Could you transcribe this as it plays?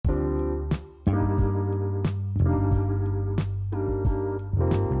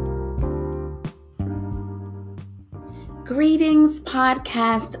Greetings,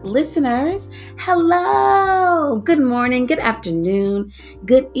 podcast listeners. Hello. Good morning, good afternoon,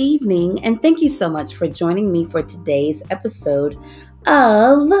 good evening, and thank you so much for joining me for today's episode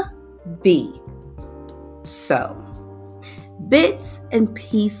of B. So, bits and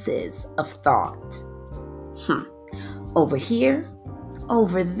pieces of thought. Over here,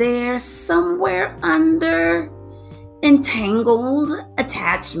 over there, somewhere under, entangled,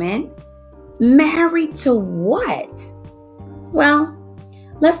 attachment, married to what? Well,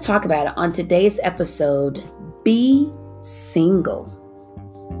 let's talk about it on today's episode, Be Single.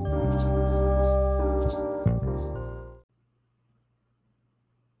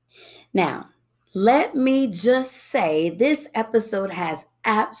 Now, let me just say this episode has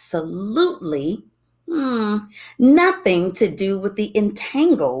absolutely nothing to do with the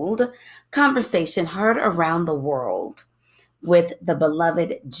entangled conversation heard around the world with the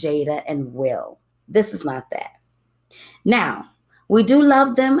beloved Jada and Will. This is not that. Now, we do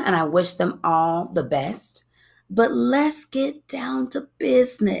love them and I wish them all the best, but let's get down to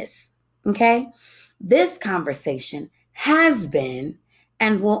business, okay? This conversation has been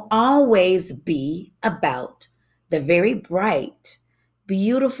and will always be about the very bright,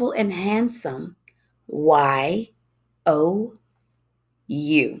 beautiful, and handsome YOU.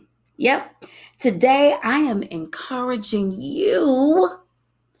 Yep. Today, I am encouraging you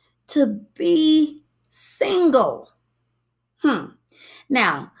to be single.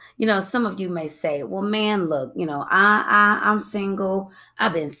 Now, some of you may say, well, man, look, I'm single.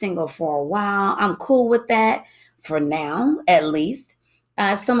 I've been single for a while. I'm cool with that for now, at least.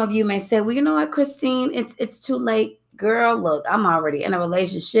 Some of you may say, well, you know what, Christine, it's too late. Girl, look, I'm already in a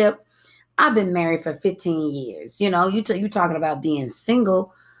relationship. I've been married for 15 years. You talking about being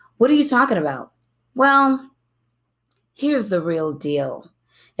single. What are you talking about? Well, here's the real deal.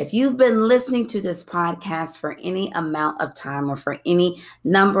 If you've been listening to this podcast for any amount of time or for any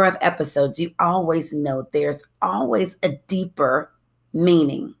number of episodes, you always know there's always a deeper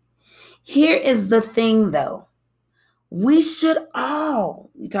meaning. Here is the thing, though. We should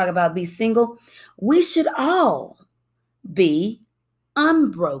all, you talk about be single, we should all be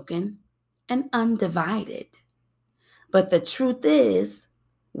unbroken and undivided. But the truth is,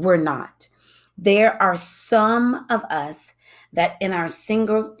 we're not. There are some of us that in our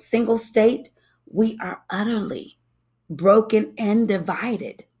single state, we are utterly broken and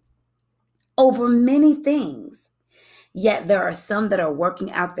divided over many things. Yet there are some that are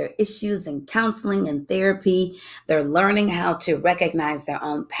working out their issues in counseling and therapy. They're learning how to recognize their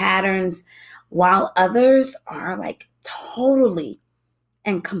own patterns, while others are like totally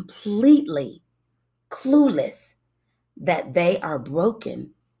and completely clueless that they are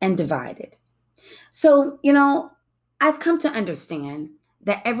broken and divided. So, I've come to understand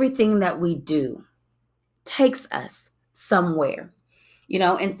that everything that we do takes us somewhere.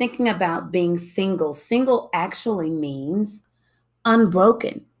 And thinking about being single actually means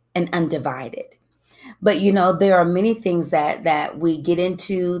unbroken and undivided. But, there are many things that we get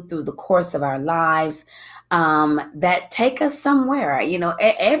into through the course of our lives that take us somewhere.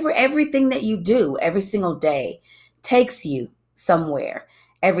 Everything that you do every single day takes you somewhere.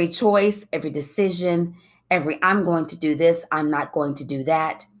 Every choice, every decision, I'm going to do this, I'm not going to do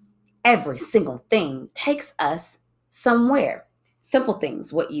that. Every single thing takes us somewhere. Simple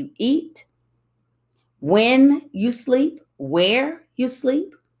things, what you eat, when you sleep, where you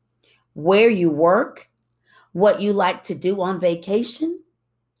sleep, where you work, what you like to do on vacation,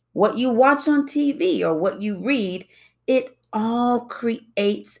 what you watch on TV or what you read. It all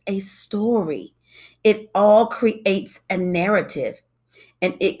creates a story. It all creates a narrative.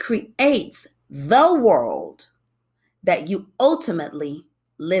 And it creates the world that you ultimately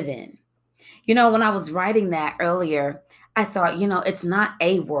live in. When I was writing that earlier, I thought, it's not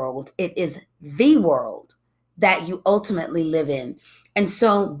a world. It is the world that you ultimately live in. And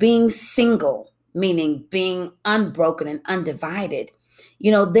so being single, meaning being unbroken and undivided,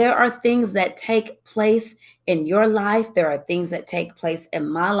 there are things that take place in your life. There are things that take place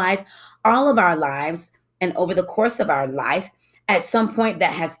in my life, all of our lives. And over the course of our life, at some point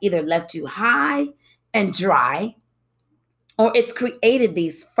that has either left you high and dry, or it's created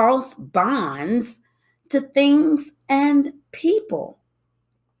these false bonds to things and people.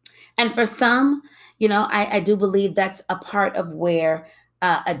 And for some, I do believe that's a part of where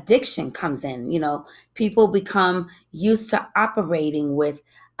addiction comes in. People become used to operating with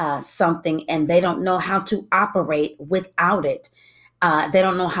something and they don't know how to operate without it. They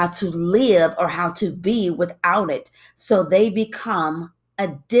don't know how to live or how to be without it. So they become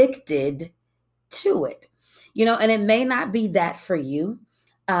addicted to it. And it may not be that for you.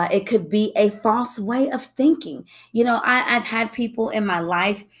 It could be a false way of thinking. I've had people in my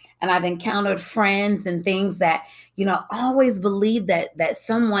life, and I've encountered friends and things that, always believe that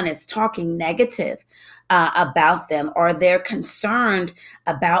someone is talking negative about them, or they're concerned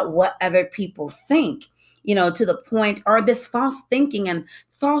about what other people think, to the point, or this false thinking and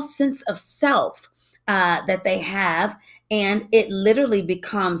false sense of self that they have. And it literally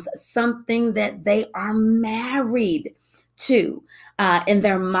becomes something that they are married to. In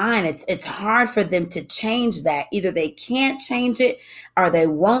their mind, it's hard for them to change that. Either they can't change it, or they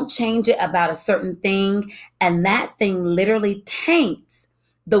won't change it about a certain thing. And that thing literally taints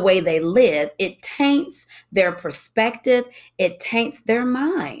the way they live. It taints their perspective. It taints their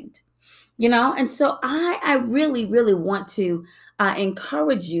mind. And so I really, really want to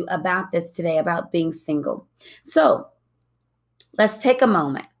encourage you about this today, about being single. So let's take a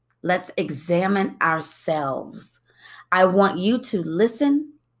moment. Let's examine ourselves. I want you to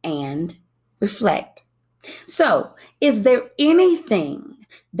listen and reflect. So, is there anything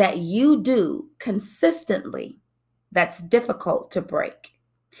that you do consistently that's difficult to break?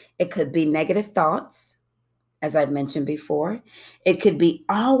 It could be negative thoughts, as I've mentioned before. It could be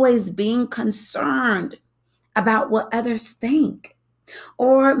always being concerned about what others think.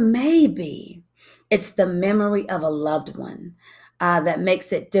 Or maybe it's the memory of a loved one that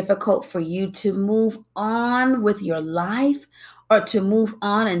makes it difficult for you to move on with your life, or to move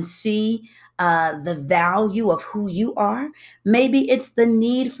on and see the value of who you are. Maybe it's the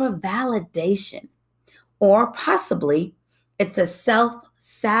need for validation, or possibly it's a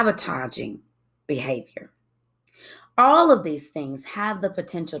self-sabotaging behavior. All of these things have the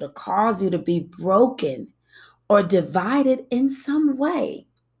potential to cause you to be broken or divided in some way.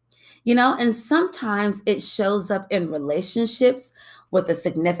 And sometimes it shows up in relationships with a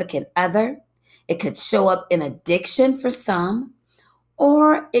significant other. It could show up in addiction for some,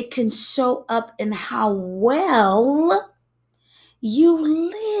 or it can show up in how well you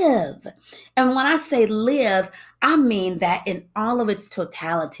live. And when I say live, I mean that in all of its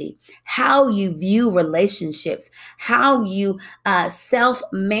totality, how you view relationships, how you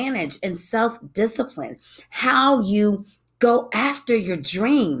self-manage and self-discipline, how you go after your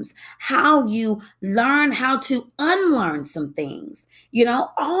dreams, how you learn how to unlearn some things.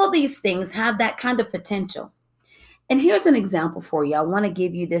 All these things have that kind of potential. And here's an example for you. I want to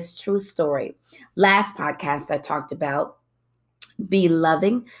give you this true story. Last podcast, I talked about be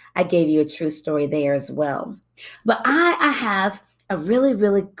loving. I gave you a true story there as well. But I have a really,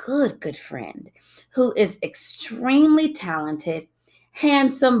 really good friend who is extremely talented,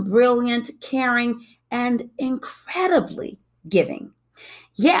 handsome, brilliant, caring, and incredibly giving.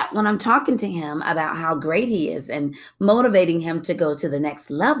 Yet, when I'm talking to him about how great he is and motivating him to go to the next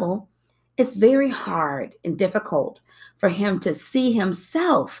level, it's very hard and difficult for him to see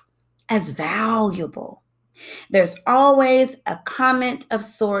himself as valuable. There's always a comment of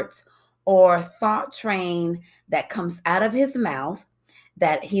sorts or thought train that comes out of his mouth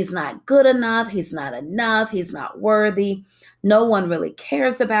that he's not good enough, he's not worthy, no one really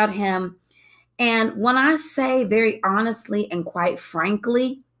cares about him. And when I say very honestly and quite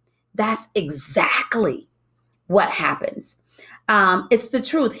frankly, that's exactly what happens. It's the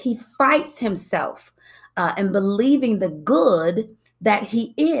truth. He fights himself in believing the good that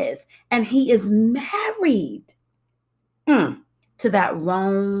he is, and he is married to that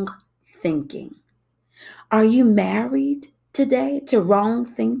wrong thinking. Are you married today to wrong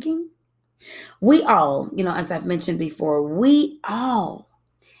thinking? We all, as I've mentioned before, we all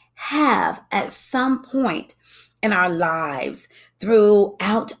have at some point in our lives,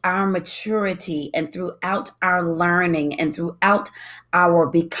 throughout our maturity and throughout our learning and throughout our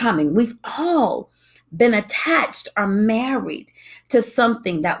becoming, we've all been attached or married to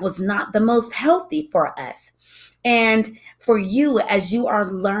something that was not the most healthy for us. And for you, as you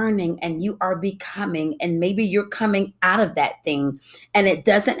are learning and you are becoming, and maybe you're coming out of that thing, and it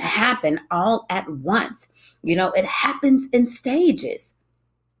doesn't happen all at once. It happens in stages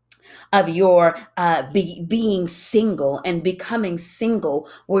of your being single and becoming single,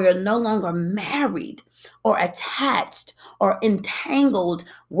 where you're no longer married or attached or entangled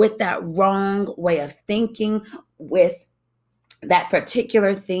with that wrong way of thinking, with that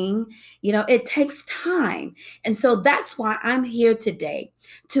particular thing. It takes time. And so that's why I'm here today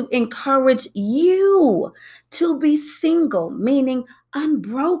to encourage you to be single, meaning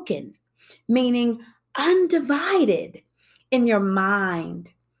unbroken, meaning undivided in your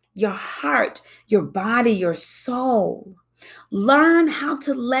mind, your heart, your body, your soul. Learn how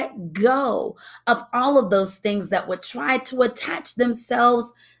to let go of all of those things that would try to attach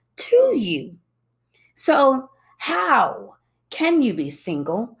themselves to you. So how can you be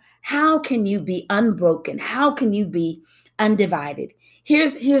single? How can you be unbroken? How can you be undivided?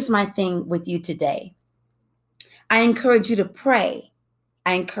 Here's my thing with you today. I encourage you to pray.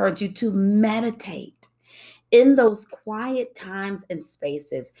 I encourage you to meditate. In those quiet times and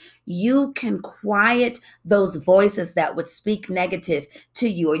spaces, you can quiet those voices that would speak negative to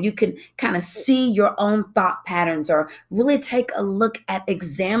you, or you can kind of see your own thought patterns, or really take a look at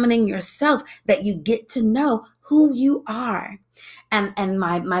examining yourself, that you get to know who you are. And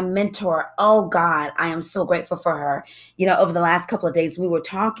my mentor, oh God, I am so grateful for her. Over the last couple of days, we were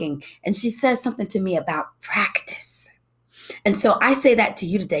talking, and she said something to me about practice. And so I say that to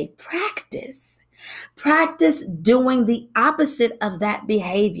you today: practice. Practice doing the opposite of that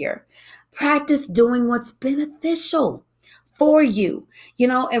behavior. Practice doing what's beneficial for you.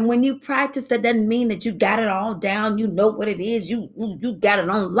 And when you practice, that doesn't mean that you got it all down. You know what it is. You got it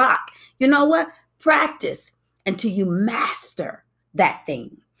on lock. You know what? Practice until you master that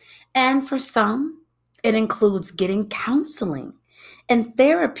thing. And for some, it includes getting counseling and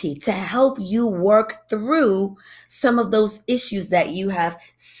therapy to help you work through some of those issues that you have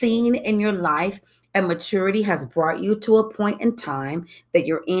seen in your life, and maturity has brought you to a point in time that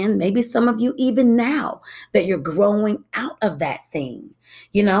you're in, maybe some of you even now, that you're growing out of that thing,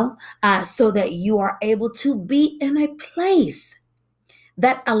 so that you are able to be in a place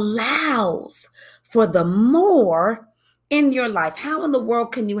that allows for the more in your life. How in the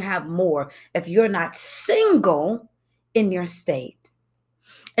world can you have more if you're not single in your state?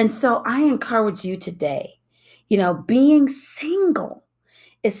 And so I encourage you today, being single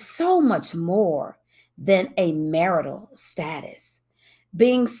is so much more than a marital status.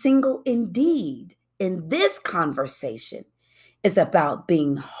 Being single indeed in this conversation is about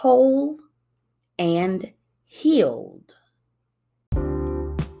being whole and healed.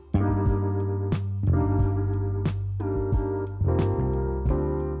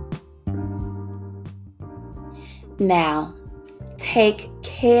 Now, take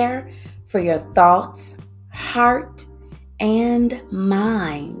care for your thoughts, heart, and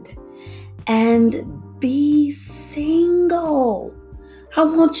mind, and be single. I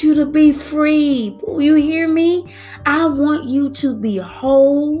want you to be free. You hear me? I want you to be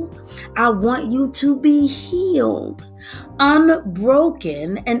whole. I want you to be healed,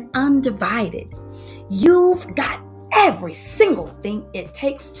 unbroken, and undivided. You've got every single thing it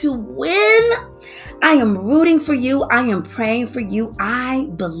takes to win. I am rooting for you. I am praying for you. I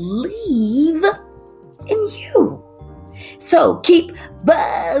believe in you. So keep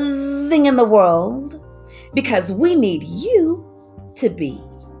buzzing in the world, because we need you to be